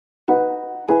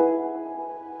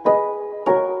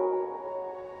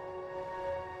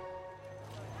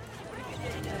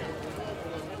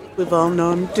We've all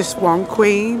known just one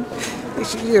queen.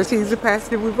 She's the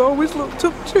person we've always looked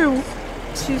up to.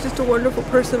 She's just a wonderful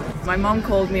person. My mom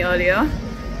called me earlier.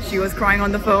 She was crying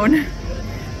on the phone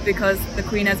because the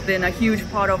Queen has been a huge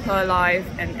part of her life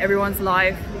and everyone's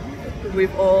life.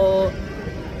 We've all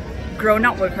grown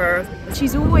up with her.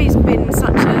 She's always been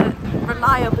such a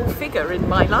reliable figure in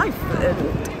my life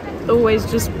and always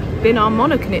just been our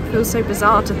monarch, and it feels so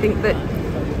bizarre to think that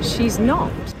she's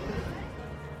not.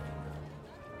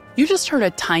 You just heard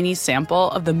a tiny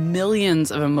sample of the millions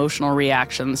of emotional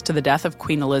reactions to the death of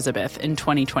Queen Elizabeth in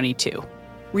 2022.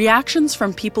 Reactions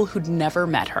from people who'd never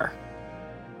met her.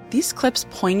 These clips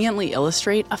poignantly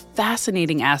illustrate a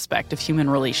fascinating aspect of human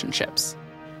relationships.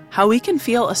 How we can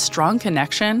feel a strong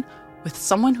connection with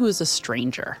someone who is a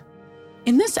stranger.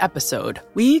 In this episode,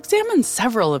 we examine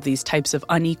several of these types of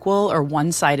unequal or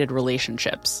one-sided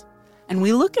relationships. And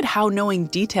we look at how knowing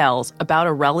details about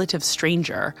a relative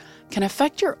stranger can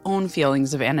affect your own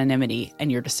feelings of anonymity and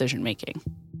your decision-making.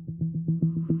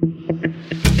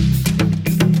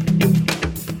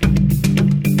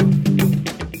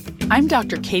 I'm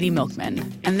Dr. Katie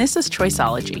Milkman, and this is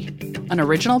Choiceology, an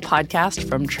original podcast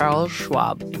from Charles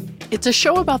Schwab. It's a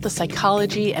show about the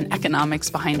psychology and economics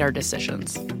behind our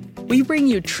decisions. We bring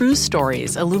you true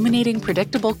stories illuminating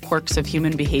predictable quirks of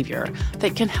human behavior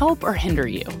that can help or hinder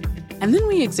you. And then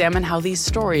we examine how these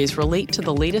stories relate to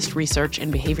the latest research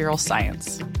in behavioral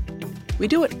science. We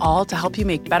do it all to help you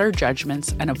make better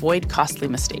judgments and avoid costly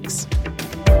mistakes.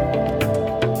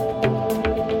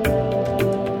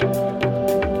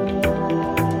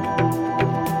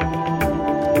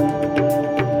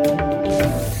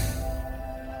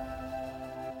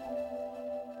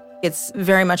 It's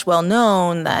very much well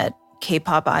known that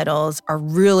K-pop idols are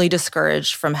really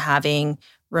discouraged from having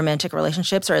romantic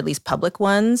relationships, or at least public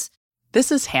ones. This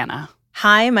is Hannah.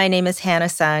 Hi, my name is Hannah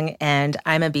Sung, and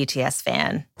I'm a BTS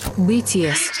fan.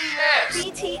 BTS.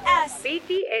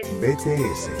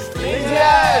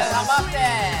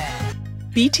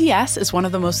 BTS is one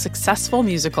of the most successful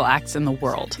musical acts in the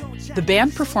world. The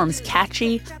band performs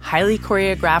catchy, highly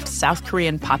choreographed South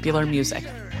Korean popular music,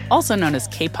 also known as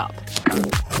K-pop.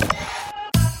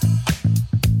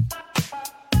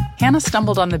 Hannah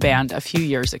stumbled on the band a few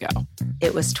years ago.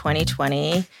 It was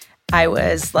 2020. I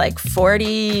was like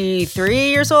 43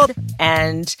 years old,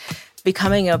 and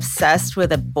becoming obsessed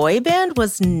with a boy band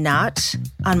was not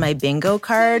on my bingo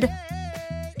card,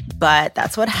 but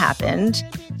that's what happened.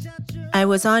 I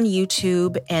was on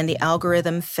YouTube, and the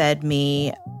algorithm fed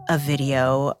me a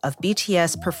video of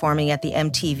BTS performing at the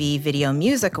MTV Video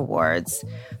Music Awards.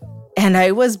 And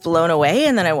I was blown away,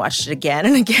 and then I watched it again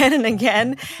and again and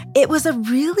again. It was a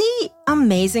really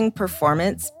amazing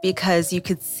performance because you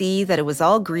could see that it was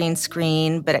all green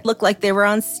screen, but it looked like they were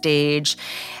on stage.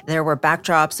 There were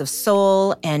backdrops of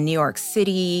Seoul and New York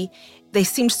City. They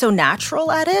seemed so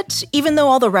natural at it, even though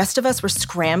all the rest of us were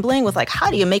scrambling with, like, how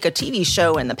do you make a TV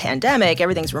show in the pandemic?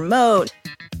 Everything's remote.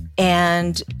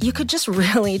 And you could just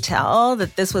really tell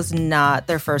that this was not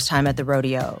their first time at the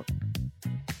rodeo.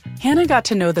 Hannah got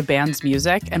to know the band's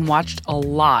music and watched a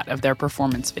lot of their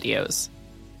performance videos.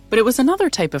 But it was another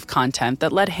type of content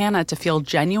that led Hannah to feel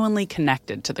genuinely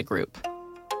connected to the group.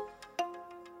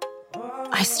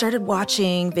 I started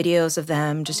watching videos of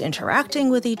them just interacting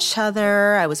with each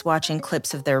other. I was watching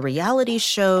clips of their reality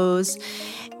shows.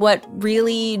 What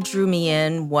really drew me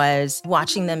in was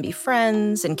watching them be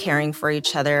friends and caring for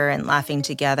each other and laughing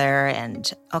together,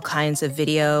 and all kinds of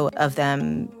video of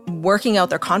them working out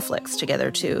their conflicts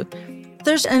together too.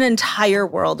 There's an entire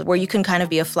world where you can kind of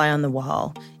be a fly on the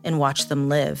wall and watch them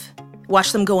live.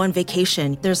 Watch them go on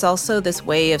vacation. There's also this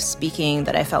way of speaking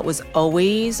that I felt was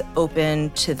always open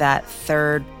to that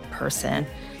third person,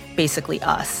 basically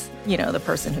us, the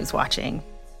person who's watching.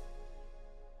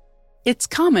 It's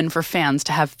common for fans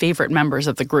to have favorite members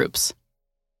of the groups.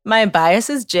 My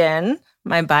bias is Jin.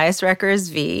 My bias wrecker is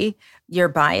V. Your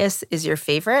bias is your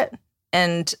favorite.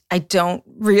 And I don't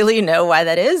really know why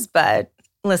that is, but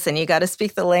listen, you got to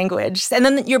speak the language. And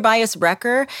then your bias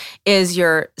wrecker is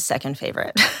your second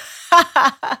favorite.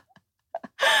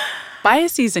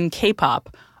 Biases in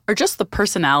K-pop are just the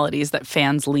personalities that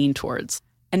fans lean towards,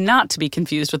 and not to be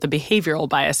confused with the behavioral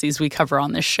biases we cover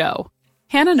on this show.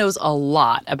 Hannah knows a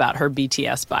lot about her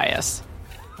BTS bias.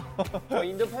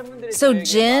 So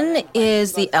Jin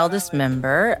is the eldest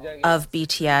member of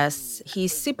BTS.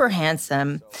 He's super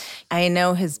handsome. I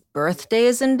know his birthday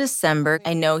is in December.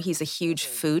 I know he's a huge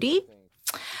foodie.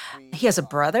 He has a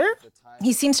brother.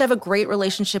 He seems to have a great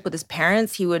relationship with his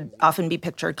parents. He would often be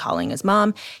pictured calling his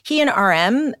mom. He and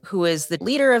RM, who is the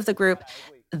leader of the group,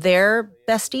 they're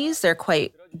besties. They're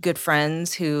quite good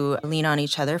friends who lean on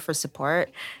each other for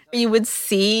support. You would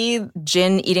see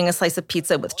Jin eating a slice of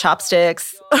pizza with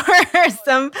chopsticks or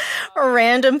some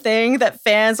random thing that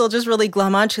fans will just really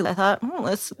glom onto. I thought,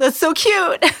 that's so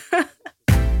cute.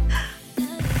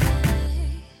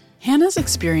 Hannah's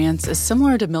experience is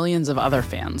similar to millions of other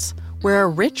fans, where a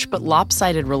rich but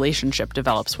lopsided relationship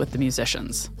develops with the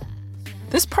musicians.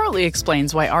 This partly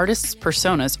explains why artists'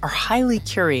 personas are highly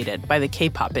curated by the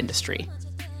K-pop industry.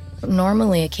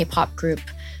 Normally, a K-pop group,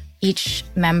 each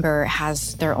member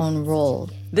has their own role.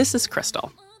 This is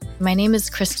Crystal. My name is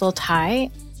Crystal Tai.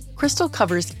 Crystal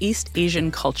covers East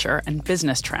Asian culture and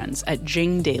business trends at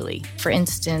Jing Daily. For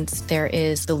instance, there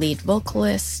is the lead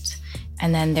vocalist,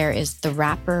 and then there is the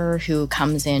rapper who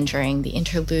comes in during the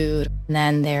interlude. And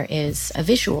then there is a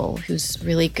visual who's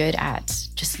really good at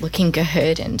just looking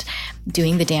good and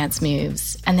doing the dance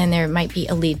moves. And then there might be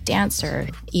a lead dancer.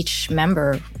 Each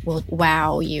member will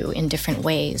wow you in different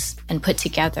ways, and put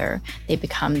together, they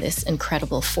become this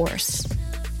incredible force.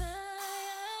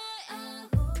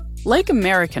 Like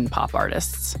American pop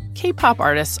artists, K-pop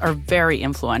artists are very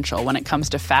influential when it comes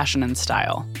to fashion and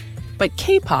style. But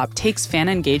K-pop takes fan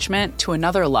engagement to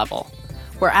another level,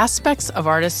 where aspects of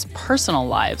artists' personal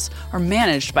lives are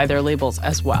managed by their labels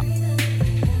as well.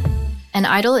 An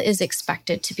idol is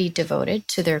expected to be devoted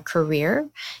to their career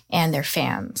and their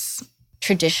fans.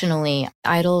 Traditionally,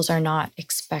 idols are not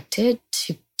expected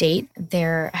to date.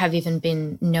 There have even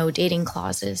been no dating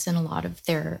clauses in a lot of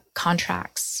their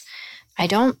contracts. I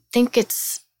don't think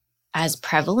it's as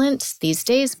prevalent these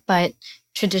days, but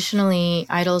traditionally,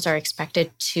 idols are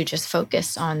expected to just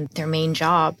focus on their main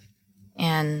job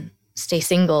and stay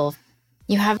single.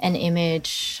 You have an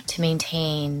image to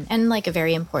maintain and like a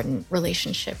very important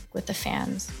relationship with the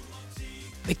fans.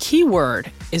 The key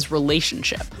word is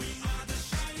relationship.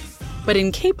 But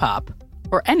in K-pop,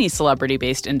 or any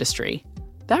celebrity-based industry,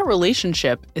 that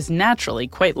relationship is naturally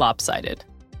quite lopsided.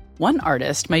 One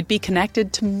artist might be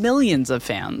connected to millions of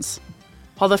fans,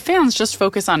 while the fans just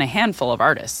focus on a handful of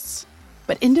artists.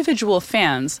 But individual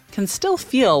fans can still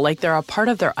feel like they're a part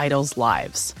of their idol's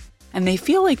lives, and they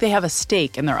feel like they have a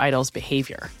stake in their idol's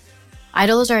behavior.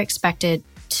 Idols are expected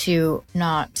to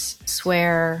not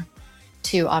swear,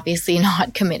 to obviously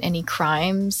not commit any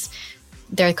crimes.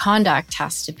 Their conduct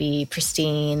has to be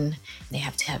pristine. They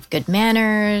have to have good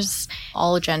manners.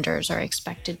 All genders are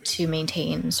expected to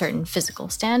maintain certain physical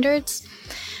standards.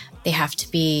 They have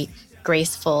to be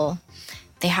graceful.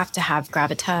 They have to have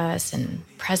gravitas and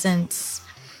presence.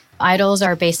 Idols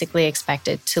are basically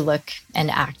expected to look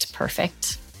and act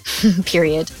perfect,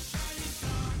 period.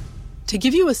 To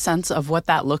give you a sense of what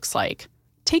that looks like,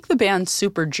 take the band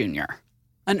Super Junior,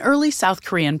 an early South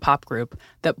Korean pop group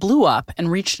that blew up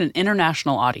and reached an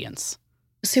international audience.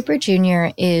 Super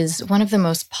Junior is one of the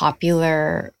most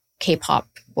popular K-pop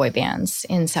boy bands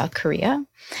in South Korea.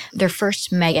 Their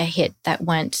first mega hit that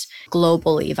went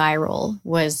globally viral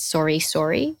was Sorry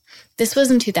Sorry. This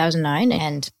was in 2009,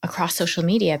 and across social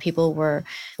media, people were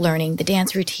learning the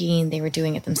dance routine. They were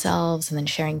doing it themselves and then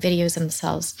sharing videos of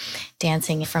themselves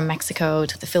dancing from Mexico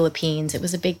to the Philippines. It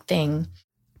was a big thing.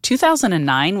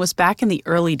 2009 was back in the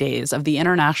early days of the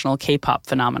international K-pop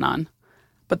phenomenon.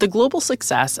 But the global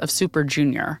success of Super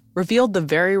Junior revealed the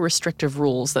very restrictive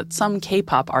rules that some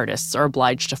K-pop artists are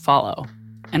obliged to follow,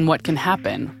 and what can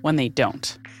happen when they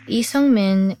don't. Lee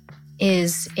Sung-min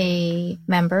is a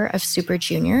member of Super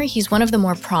Junior. He's one of the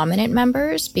more prominent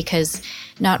members because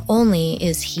not only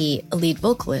is he a lead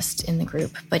vocalist in the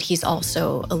group, but he's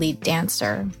also a lead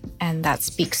dancer. And that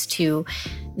speaks to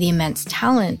the immense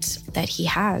talent that he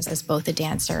has as both a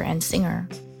dancer and singer.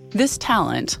 This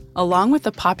talent, along with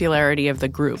the popularity of the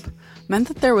group, meant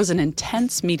that there was an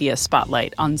intense media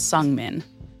spotlight on Sung-min.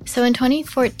 So in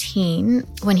 2014,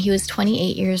 when he was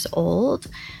 28 years old,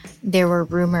 there were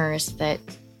rumors that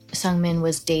Sung-min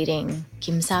was dating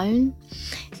Kim Sa-eun,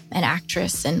 an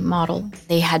actress and model.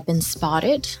 They had been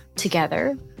spotted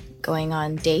together going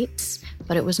on dates,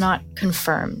 but it was not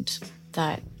confirmed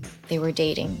that they were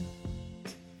dating.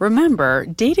 Remember,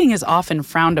 dating is often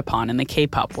frowned upon in the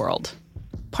K-pop world.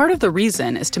 Part of the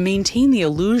reason is to maintain the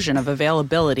illusion of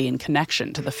availability and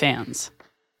connection to the fans.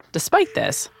 Despite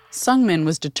this, Sung-min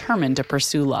was determined to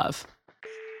pursue love.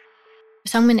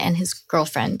 Sung-min and his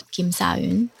girlfriend, Kim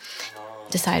Sa-eun,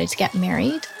 decided to get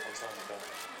married.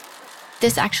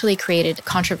 This actually created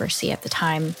controversy at the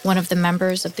time. One of the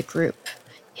members of the group,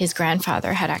 his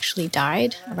grandfather had actually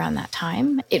died around that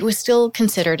time. It was still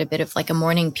considered a bit of like a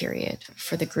mourning period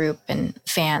for the group and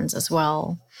fans as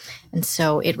well. And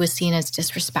so it was seen as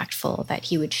disrespectful that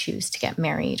he would choose to get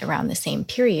married around the same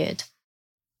period.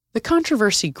 The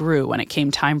controversy grew when it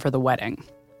came time for the wedding.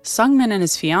 Seungmin and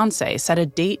his fiancée set a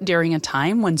date during a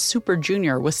time when Super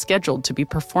Junior was scheduled to be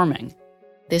performing.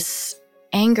 This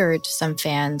angered some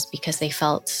fans because they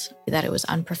felt that it was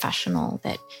unprofessional,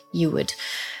 that you would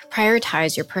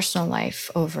prioritize your personal life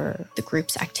over the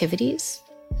group's activities.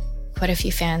 Quite a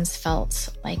few fans felt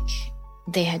like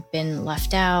they had been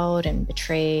left out and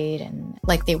betrayed, and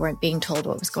like they weren't being told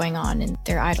what was going on in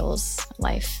their idol's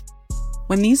life.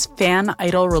 When these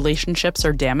fan-idol relationships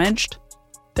are damaged,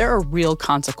 there are real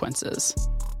consequences.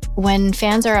 When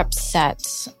fans are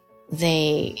upset,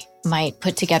 they might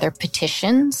put together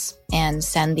petitions and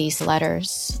send these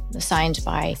letters signed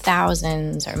by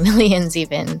thousands or millions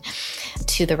even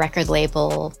to the record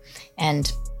label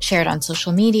and share it on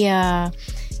social media,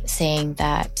 saying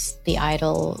that the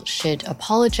idol should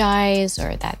apologize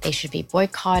or that they should be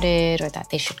boycotted or that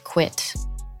they should quit.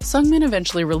 Seungmin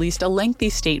eventually released a lengthy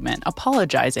statement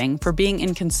apologizing for being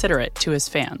inconsiderate to his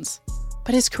fans.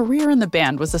 But his career in the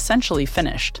band was essentially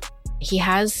finished. He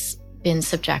has been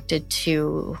subjected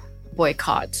to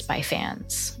boycotts by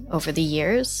fans over the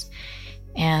years.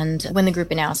 And when the group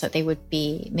announced that they would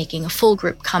be making a full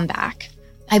group comeback,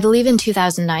 I believe in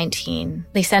 2019,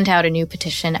 they sent out a new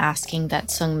petition asking that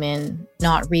Seungmin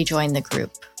not rejoin the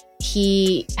group.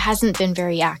 He hasn't been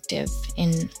very active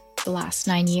in the last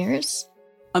 9 years.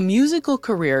 A musical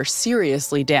career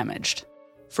seriously damaged.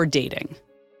 For dating.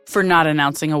 For not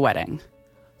announcing a wedding.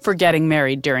 For getting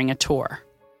married during a tour.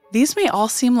 These may all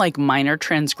seem like minor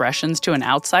transgressions to an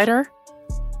outsider,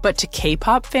 but to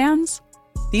K-pop fans,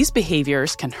 these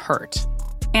behaviors can hurt,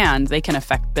 and they can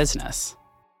affect business.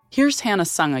 Here's Hannah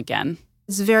Sung again.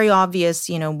 It's very obvious,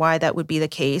 why that would be the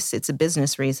case. It's a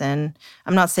business reason.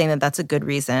 I'm not saying that that's a good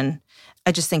reason.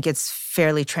 I just think it's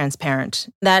fairly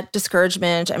transparent. That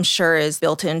discouragement, I'm sure, is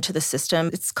built into the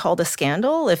system. It's called a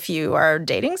scandal if you are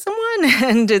dating someone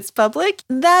and it's public.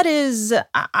 That is,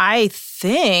 I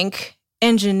think,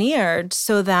 engineered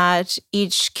so that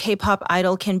each K-pop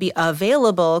idol can be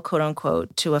available, quote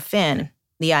unquote, to a fan.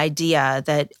 The idea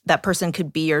that that person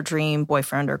could be your dream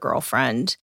boyfriend or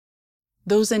girlfriend.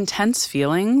 Those intense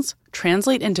feelings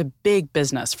translate into big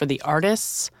business for the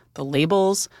artists, the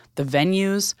labels, the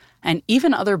venues, and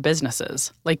even other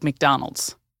businesses like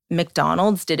McDonald's.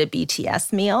 McDonald's did a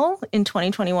BTS meal in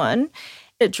 2021.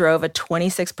 It drove a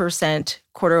 26%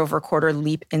 quarter-over-quarter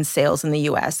leap in sales in the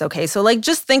US. Okay, so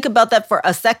just think about that for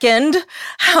a second,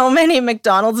 how many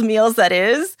McDonald's meals that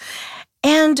is.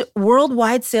 And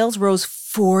worldwide sales rose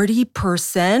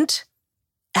 40%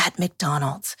 at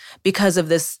McDonald's because of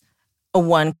this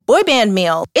one boy band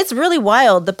meal. It's really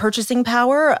wild, the purchasing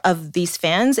power of these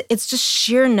fans. It's just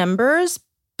sheer numbers,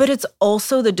 but it's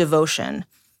also the devotion.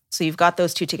 So you've got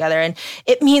those two together, and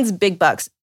it means big bucks.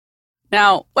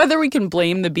 Now, whether we can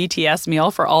blame the BTS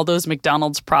meal for all those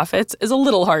McDonald's profits is a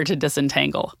little hard to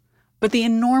disentangle. But the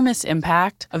enormous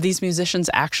impact of these musicians'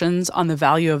 actions on the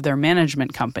value of their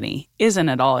management company isn't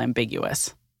at all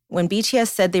ambiguous. When BTS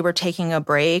said they were taking a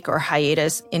break or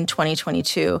hiatus in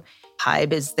 2022,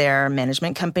 HYBE is their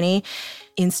management company.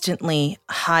 Instantly,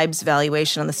 HYBE's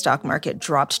valuation on the stock market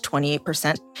dropped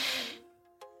 28%.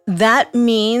 That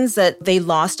means that they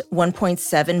lost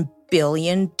 $1.7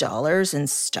 billion in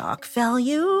stock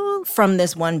value from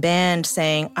this one band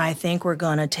saying, I think we're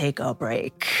going to take a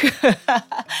break.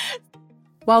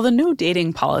 While the new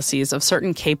dating policies of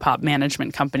certain K-pop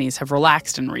management companies have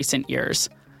relaxed in recent years,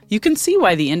 you can see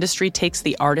why the industry takes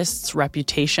the artist's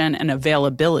reputation and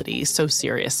availability so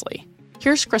seriously.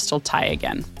 Here's Crystal Tai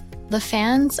again. The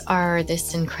fans are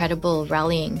this incredible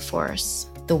rallying force,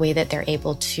 the way that they're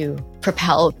able to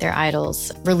propel their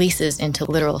idols' releases into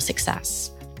literal success.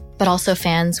 But also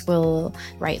fans will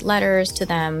write letters to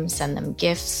them, send them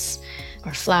gifts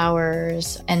or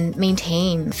flowers, and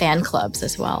maintain fan clubs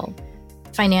as well.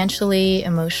 Financially,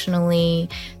 emotionally,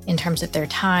 in terms of their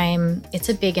time, it's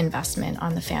a big investment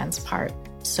on the fans' part.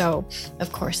 So,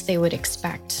 of course, they would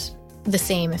expect the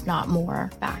same, if not more,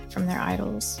 back from their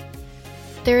idols.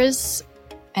 There is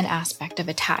an aspect of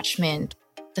attachment.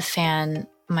 The fan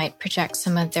might project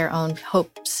some of their own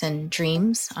hopes and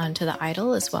dreams onto the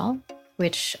idol as well,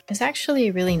 which is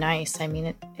actually really nice. I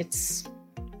mean, it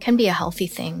can be a healthy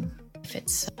thing if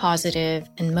it's positive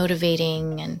and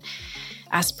motivating and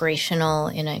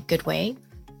aspirational in a good way.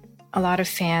 A lot of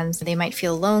fans, they might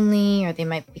feel lonely or they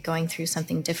might be going through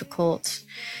something difficult,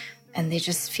 and they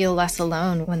just feel less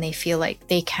alone when they feel like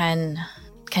they can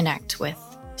connect with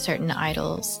certain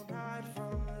idols.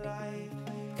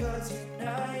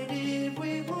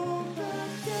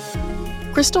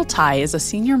 Crystal Tai is a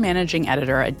senior managing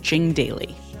editor at Jing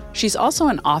Daily. She's also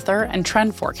an author and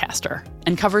trend forecaster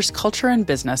and covers culture and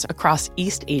business across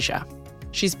East Asia.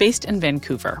 She's based in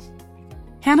Vancouver.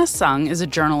 Hannah Sung is a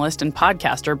journalist and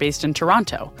podcaster based in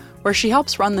Toronto, where she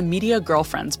helps run the Media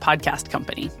Girlfriends podcast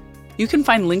company. You can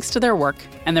find links to their work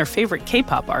and their favorite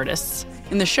K-pop artists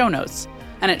in the show notes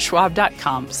and at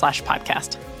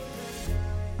schwab.com/podcast.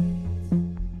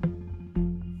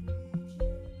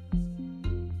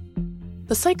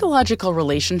 The psychological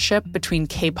relationship between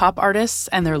K-pop artists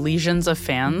and their legions of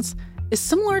fans is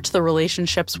similar to the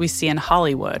relationships we see in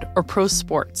Hollywood or pro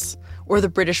sports or the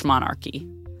British monarchy,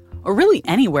 or really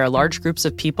anywhere large groups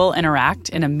of people interact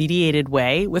in a mediated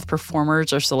way with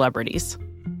performers or celebrities.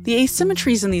 The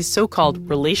asymmetries in these so-called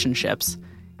relationships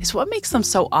is what makes them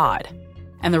so odd,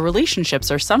 and the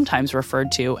relationships are sometimes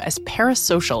referred to as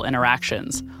parasocial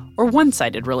interactions or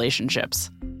one-sided relationships.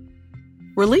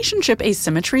 Relationship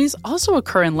asymmetries also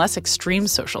occur in less extreme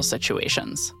social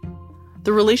situations.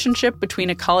 The relationship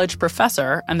between a college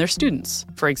professor and their students,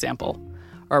 for example,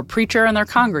 or a preacher and their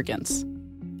congregants.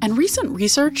 And recent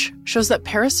research shows that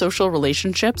parasocial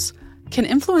relationships can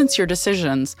influence your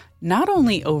decisions not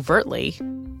only overtly,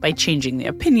 by changing the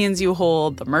opinions you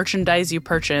hold, the merchandise you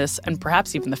purchase, and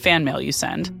perhaps even the fan mail you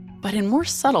send, but in more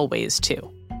subtle ways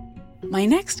too. My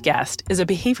next guest is a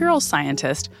behavioral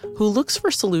scientist who looks for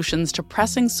solutions to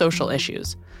pressing social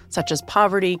issues, such as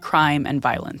poverty, crime, and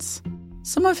violence.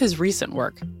 Some of his recent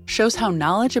work shows how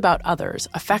knowledge about others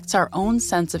affects our own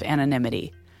sense of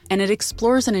anonymity, and it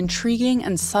explores an intriguing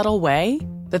and subtle way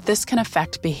that this can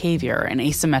affect behavior in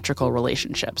asymmetrical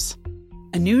relationships.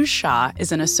 Anuj Shah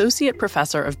is an associate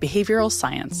professor of behavioral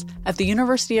science at the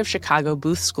University of Chicago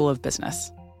Booth School of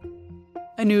Business.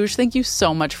 Anuj, thank you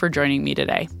so much for joining me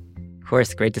today. Of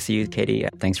course, great to see you, Katie.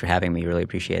 Thanks for having me. Really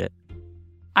appreciate it.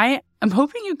 I am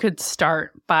hoping you could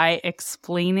start by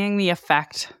explaining the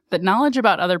effect that knowledge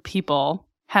about other people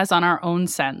has on our own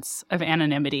sense of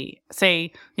anonymity.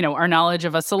 Say, our knowledge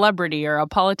of a celebrity or a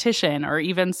politician or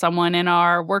even someone in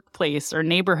our workplace or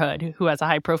neighborhood who has a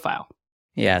high profile.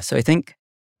 Yeah, so I think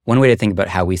one way to think about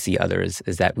how we see others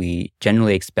is that we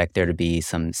generally expect there to be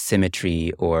some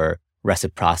symmetry or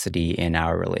reciprocity in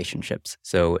our relationships.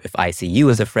 So if I see you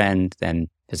as a friend, then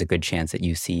there's a good chance that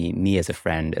you see me as a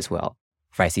friend as well.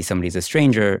 If I see somebody as a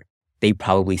stranger, they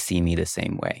probably see me the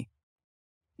same way.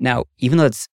 Now, even though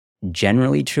it's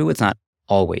generally true, it's not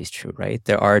always true, right?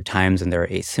 There are times when there are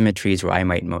asymmetries where I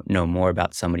might know more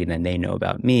about somebody than they know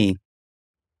about me.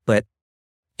 But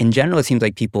in general, it seems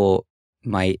like people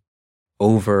might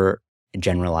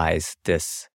overgeneralize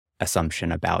this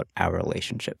assumption about our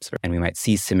relationships, and we might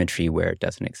see symmetry where it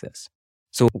doesn't exist.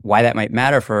 So why that might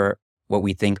matter for what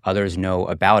we think others know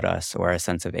about us or our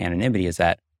sense of anonymity is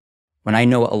that when I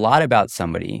know a lot about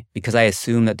somebody, because I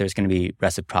assume that there's going to be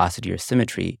reciprocity or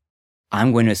symmetry,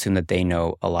 I'm going to assume that they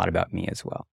know a lot about me as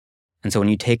well. And so when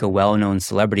you take a well-known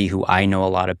celebrity who I know a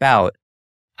lot about,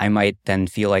 I might then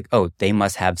feel like, oh, they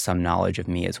must have some knowledge of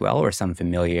me as well or some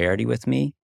familiarity with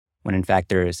me, when in fact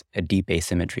there's a deep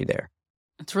asymmetry there.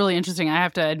 It's really interesting. I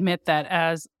have to admit that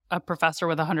as a professor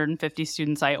with 150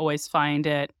 students, I always find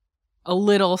it a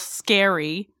little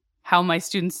scary how my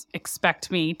students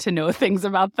expect me to know things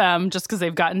about them just because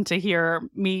they've gotten to hear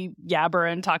me yabber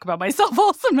and talk about myself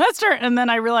all semester. And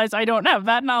then I realize I don't have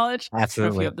that knowledge.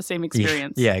 Absolutely. If you have the same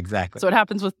experience. Yeah, exactly. So it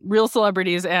happens with real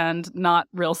celebrities and not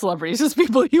real celebrities, just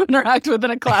people you interact with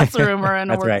in a classroom or in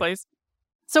a workplace. Right.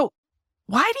 So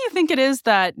why do you think it is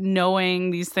that knowing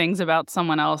these things about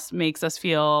someone else makes us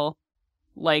feel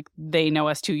like they know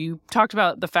us too? You talked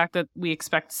about the fact that we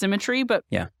expect symmetry, but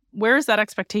where is that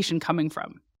expectation coming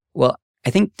from? Well,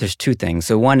 I think there's two things.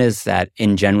 So one is that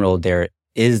in general, there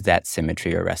is that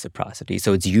symmetry or reciprocity.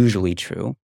 So it's usually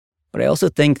true. But I also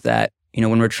think that,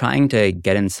 when we're trying to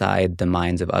get inside the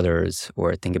minds of others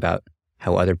or think about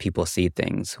how other people see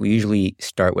things, we usually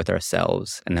start with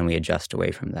ourselves and then we adjust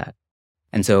away from that.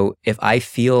 And so if I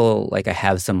feel like I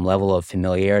have some level of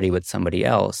familiarity with somebody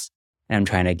else, and I'm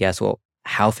trying to guess, well,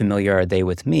 how familiar are they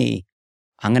with me?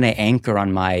 I'm going to anchor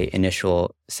on my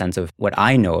initial sense of what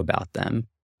I know about them.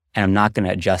 And I'm not going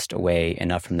to adjust away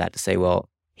enough from that to say, well,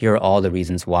 here are all the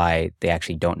reasons why they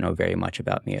actually don't know very much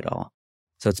about me at all.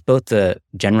 So it's both the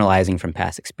generalizing from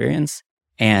past experience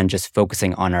and just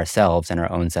focusing on ourselves and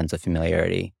our own sense of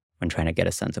familiarity when trying to get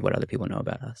a sense of what other people know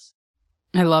about us.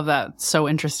 I love that. It's so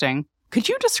interesting. Could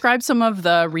you describe some of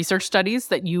the research studies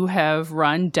that you have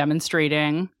run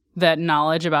demonstrating that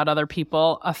knowledge about other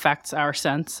people affects our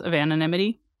sense of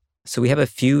anonymity? So we have a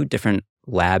few different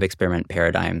lab experiment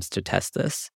paradigms to test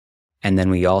this. And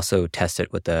then we also test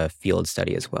it with a field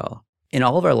study as well. In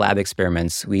all of our lab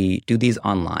experiments, we do these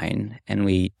online, and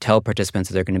we tell participants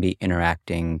that they're going to be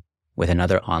interacting with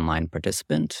another online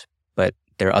participant, but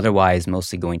they're otherwise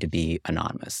mostly going to be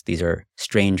anonymous. These are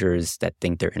strangers that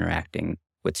think they're interacting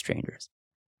with strangers.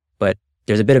 But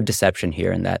there's a bit of deception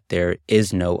here in that there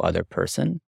is no other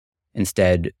person.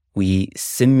 Instead, we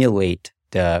simulate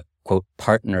the, quote,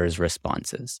 partner's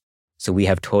responses. So we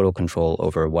have total control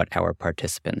over what our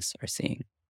participants are seeing.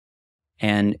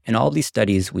 And in all of these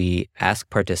studies, we ask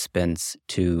participants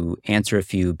to answer a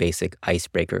few basic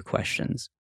icebreaker questions.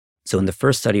 So in the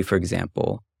first study, for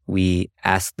example, we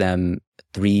asked them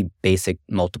 3 basic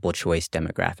multiple choice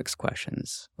demographics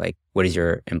questions, like what is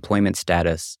your employment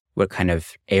status? What kind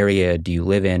of area do you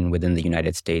live in within the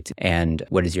United States? And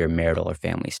what is your marital or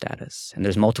family status? And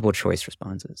there's multiple choice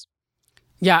responses.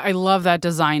 Yeah, I love that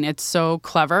design. It's so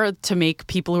clever to make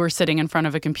people who are sitting in front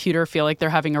of a computer feel like they're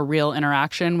having a real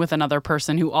interaction with another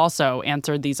person who also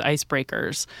answered these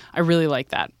icebreakers. I really like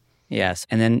that. Yes.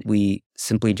 And then we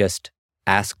simply just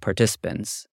ask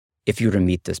participants, if you were to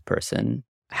meet this person,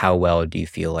 how well do you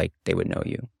feel like they would know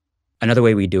you? Another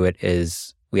way we do it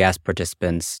is we ask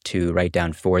participants to write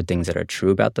down 4 things that are true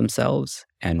about themselves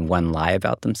and 1 lie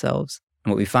about themselves.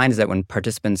 And what we find is that when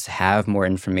participants have more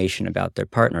information about their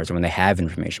partners, or when they have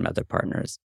information about their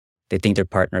partners, they think their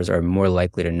partners are more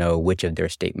likely to know which of their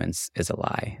statements is a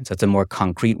lie. And so it's a more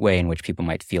concrete way in which people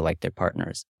might feel like their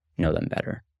partners know them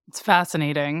better. It's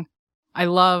fascinating. I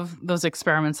love those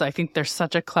experiments. I think there's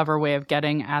such a clever way of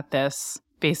getting at this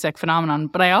basic phenomenon.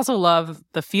 But I also love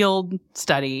the field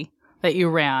study that you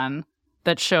ran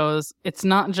that shows it's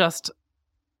not just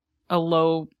a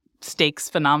low stakes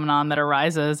phenomenon that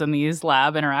arises in these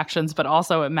lab interactions, but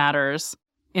also it matters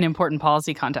in important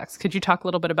policy contexts. Could you talk a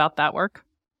little bit about that work?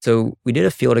 So we did a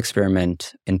field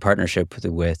experiment in partnership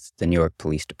with the New York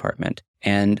Police Department.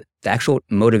 And the actual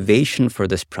motivation for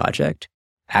this project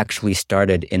actually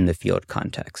started in the field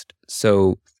context.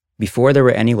 So before there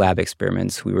were any lab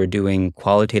experiments, we were doing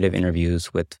qualitative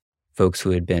interviews with folks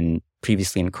who had been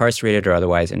previously incarcerated or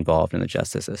otherwise involved in the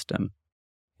justice system.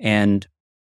 And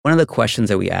one of the questions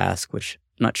that we asked, which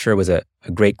I'm not sure was a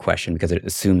great question because it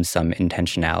assumes some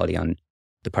intentionality on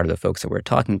the part of the folks that we're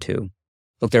talking to.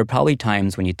 Look, there are probably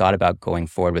times when you thought about going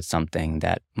forward with something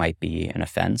that might be an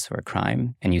offense or a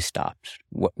crime, and you stopped.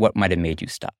 What might have made you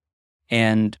stop?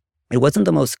 And it wasn't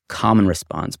the most common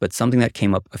response, but something that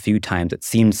came up a few times that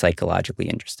seemed psychologically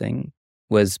interesting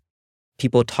was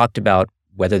people talked about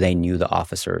whether they knew the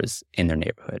officers in their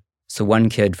neighborhood. So one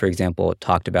kid, for example,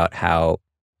 talked about how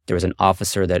there was an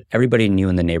officer that everybody knew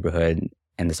in the neighborhood,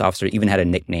 and this officer even had a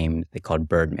nickname they called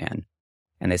Birdman.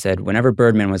 And they said whenever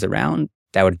Birdman was around,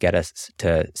 that would get us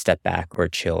to step back or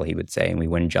chill, he would say, and we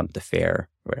wouldn't jump the fare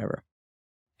or whatever.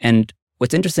 And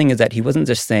what's interesting is that he wasn't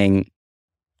just saying,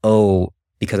 oh,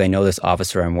 because I know this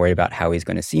officer, I'm worried about how he's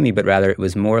going to see me, but rather it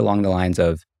was more along the lines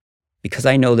of, because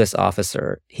I know this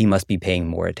officer, he must be paying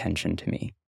more attention to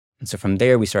me. And so from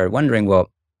there, we started wondering,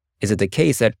 well, is it the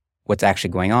case that what's actually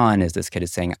going on is this kid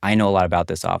is saying, I know a lot about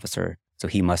this officer, so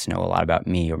he must know a lot about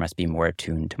me or must be more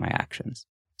attuned to my actions.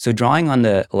 So drawing on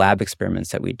the lab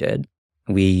experiments that we did,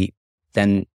 we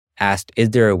then asked,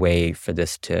 is there a way for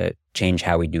this to change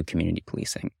how we do community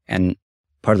policing? And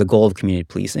part of the goal of community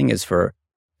policing is for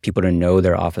people to know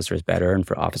their officers better and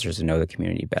for officers to know the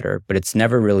community better. But it's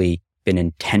never really been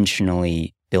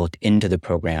intentionally built into the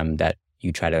program that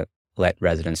you try to let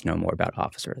residents know more about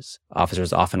officers.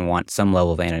 Officers often want some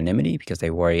level of anonymity because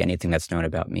they worry anything that's known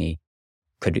about me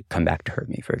could come back to hurt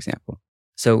me, for example.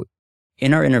 So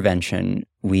in our intervention,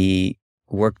 we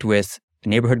worked with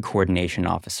neighborhood coordination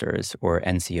officers, or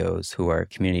NCOs, who are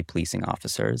community policing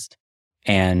officers,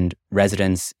 and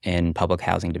residents in public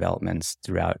housing developments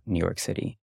throughout New York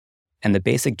City. And the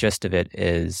basic gist of it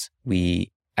is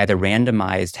we either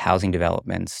randomized housing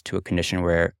developments to a condition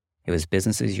where it was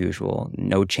business as usual,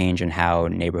 no change in how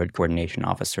neighborhood coordination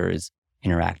officers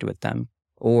interacted with them,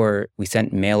 or we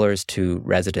sent mailers to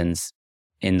residents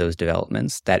in those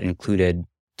developments that included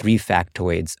 3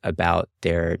 factoids about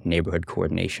their neighborhood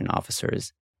coordination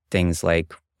officers. Things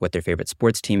like what their favorite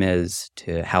sports team is,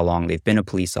 to how long they've been a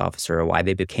police officer, or why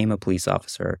they became a police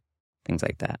officer, things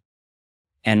like that.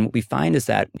 And what we find is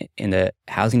that in the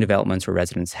housing developments where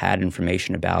residents had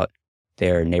information about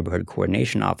their neighborhood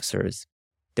coordination officers,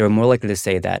 they were more likely to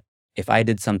say that if I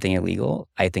did something illegal,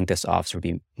 I think this officer would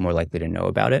be more likely to know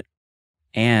about it.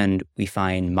 And we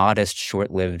find modest,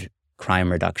 short-lived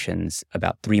crime reductions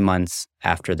about 3 months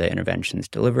after the intervention's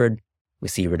delivered. We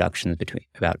see reductions between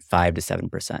about 5 to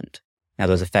 7%. Now,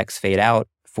 those effects fade out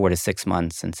 4 to 6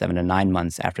 months and 7 to 9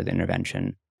 months after the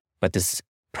intervention. But this is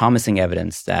promising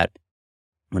evidence that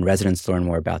when residents learn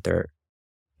more about their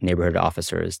neighborhood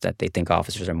officers, that they think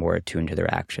officers are more attuned to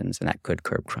their actions, and that could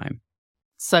curb crime.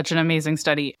 Such an amazing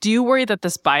study. Do you worry that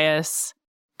this bias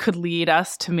could lead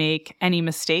us to make any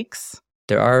mistakes?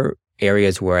 There are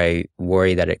areas where I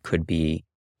worry that it could be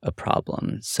a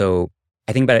problem. So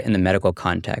I think about it in the medical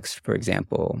context, for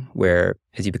example, where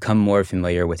as you become more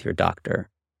familiar with your doctor,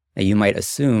 you might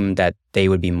assume that they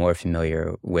would be more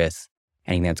familiar with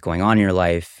anything that's going on in your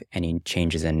life, any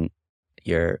changes in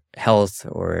your health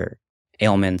or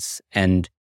ailments. And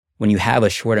when you have a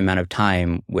short amount of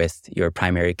time with your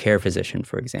primary care physician,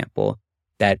 for example,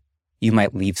 that you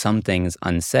might leave some things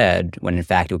unsaid when in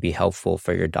fact it would be helpful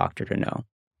for your doctor to know.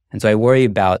 And so I worry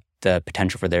about the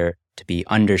potential for there to be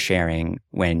undersharing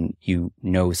when you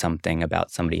know something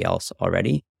about somebody else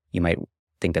already. You might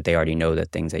think that they already know the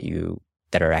things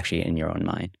that are actually in your own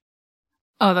mind.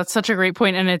 Oh, that's such a great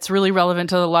point. And it's really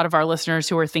relevant to a lot of our listeners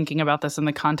who are thinking about this in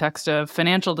the context of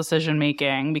financial decision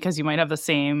making, because you might have the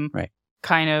same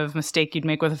kind of mistake you'd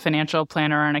make with a financial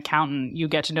planner or an accountant. You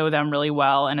get to know them really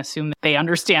well and assume that they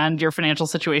understand your financial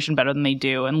situation better than they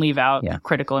do and leave out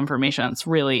critical information. It's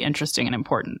really interesting and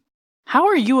important. How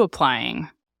are you applying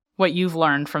what you've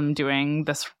learned from doing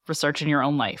this research in your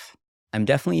own life? I'm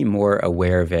definitely more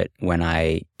aware of it when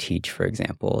I teach, for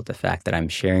example, the fact that I'm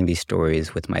sharing these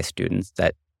stories with my students,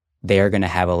 that they are going to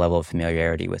have a level of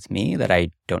familiarity with me that I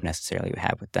don't necessarily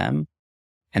have with them.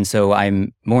 And so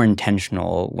I'm more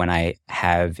intentional when I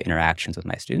have interactions with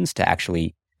my students to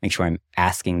actually make sure I'm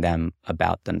asking them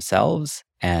about themselves.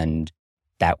 And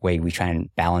that way we try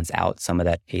and balance out some of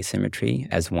that asymmetry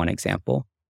as one example.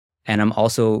 And I'm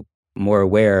also more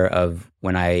aware of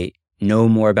when I know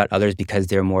more about others because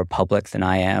they're more public than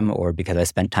I am, or because I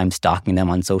spent time stalking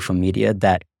them on social media,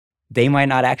 that they might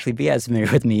not actually be as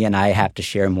familiar with me and I have to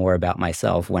share more about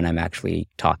myself when I'm actually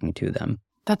talking to them.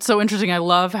 That's so interesting. I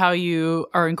love how you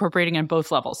are incorporating in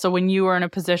both levels. So when you are in a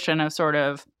position of sort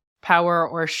of power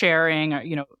or sharing, or,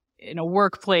 in a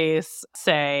workplace,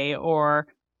 say, or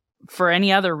for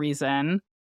any other reason,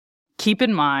 keep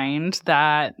in mind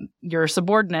that your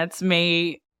subordinates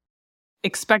may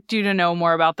expect you to know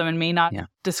more about them and may not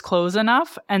disclose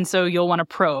enough. And so you'll want to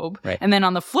probe. Right. And then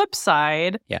on the flip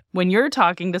side, when you're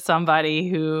talking to somebody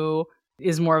who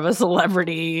is more of a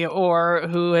celebrity or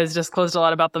who has disclosed a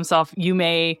lot about themselves, you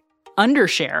may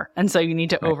undershare. And so you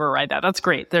need to override that. That's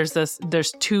great. There's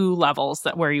two levels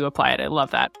where you apply it. I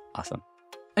love that. Awesome.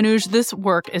 Anuj, this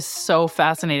work is so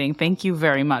fascinating. Thank you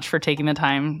very much for taking the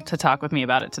time to talk with me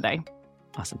about it today.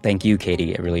 Awesome. Thank you,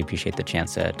 Katie. I really appreciate the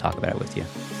chance to talk about it with you.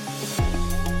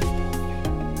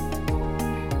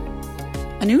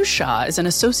 Anuj Shah is an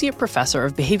associate professor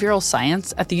of behavioral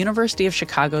science at the University of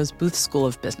Chicago's Booth School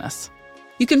of Business.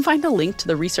 You can find a link to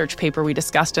the research paper we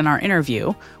discussed in our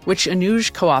interview, which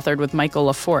Anuj co-authored with Michael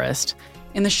LaForest,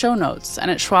 in the show notes and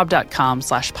at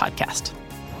schwab.com/podcast.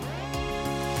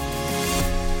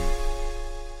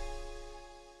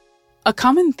 A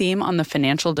common theme on the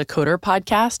Financial Decoder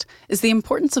podcast is the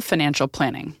importance of financial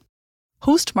planning.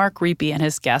 Host Mark Riepe and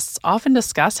his guests often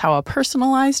discuss how a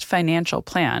personalized financial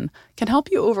plan can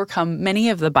help you overcome many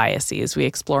of the biases we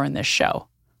explore in this show,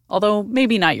 although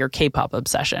maybe not your K-pop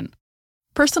obsession.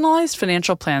 Personalized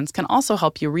financial plans can also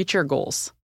help you reach your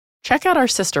goals. Check out our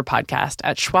sister podcast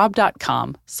at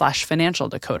schwab.com/financial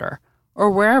decoder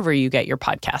or wherever you get your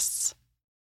podcasts.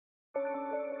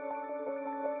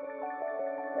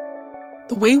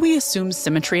 The way we assume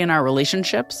symmetry in our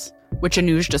relationships, which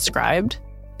Anuj described,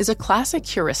 is a classic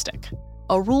heuristic,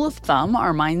 a rule of thumb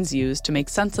our minds use to make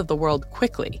sense of the world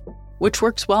quickly, which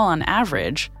works well on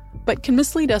average, but can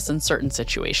mislead us in certain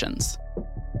situations.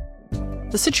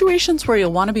 The situations where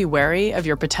you'll want to be wary of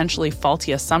your potentially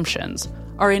faulty assumptions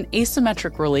are in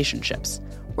asymmetric relationships,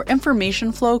 where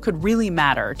information flow could really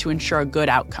matter to ensure a good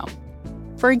outcome.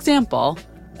 For example,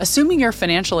 assuming your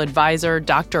financial advisor,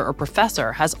 doctor, or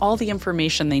professor has all the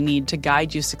information they need to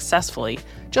guide you successfully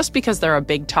just because they're a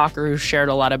big talker who shared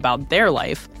a lot about their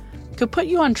life could put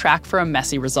you on track for a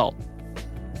messy result.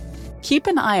 Keep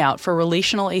an eye out for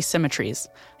relational asymmetries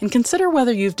and consider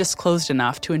whether you've disclosed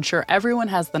enough to ensure everyone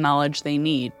has the knowledge they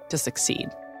need to succeed.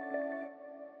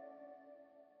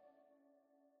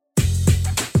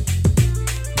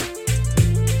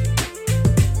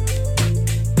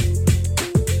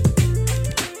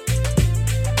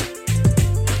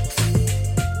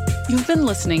 You've been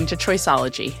listening to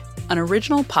Choiceology, an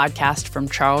original podcast from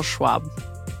Charles Schwab.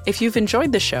 If you've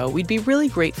enjoyed the show, we'd be really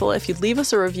grateful if you'd leave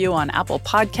us a review on Apple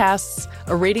Podcasts,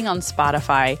 a rating on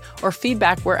Spotify, or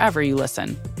feedback wherever you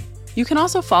listen. You can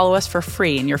also follow us for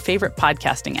free in your favorite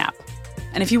podcasting app.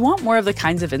 And if you want more of the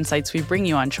kinds of insights we bring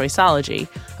you on Choiceology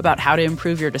about how to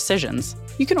improve your decisions,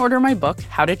 you can order my book,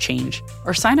 How to Change,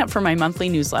 or sign up for my monthly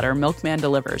newsletter, Milkman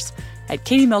Delivers, at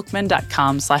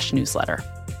katiemilkman.com/newsletter.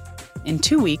 In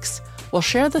 2 weeks, we'll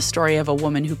share the story of a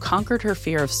woman who conquered her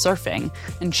fear of surfing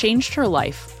and changed her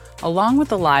life, along with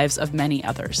the lives of many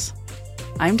others.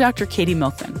 I'm Dr. Katie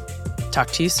Milkman.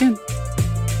 Talk to you soon.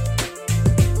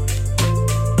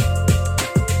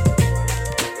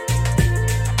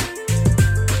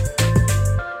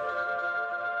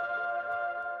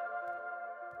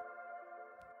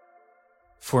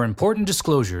 For important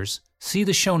disclosures, see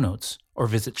the show notes or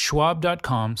visit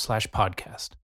schwab.com/podcast.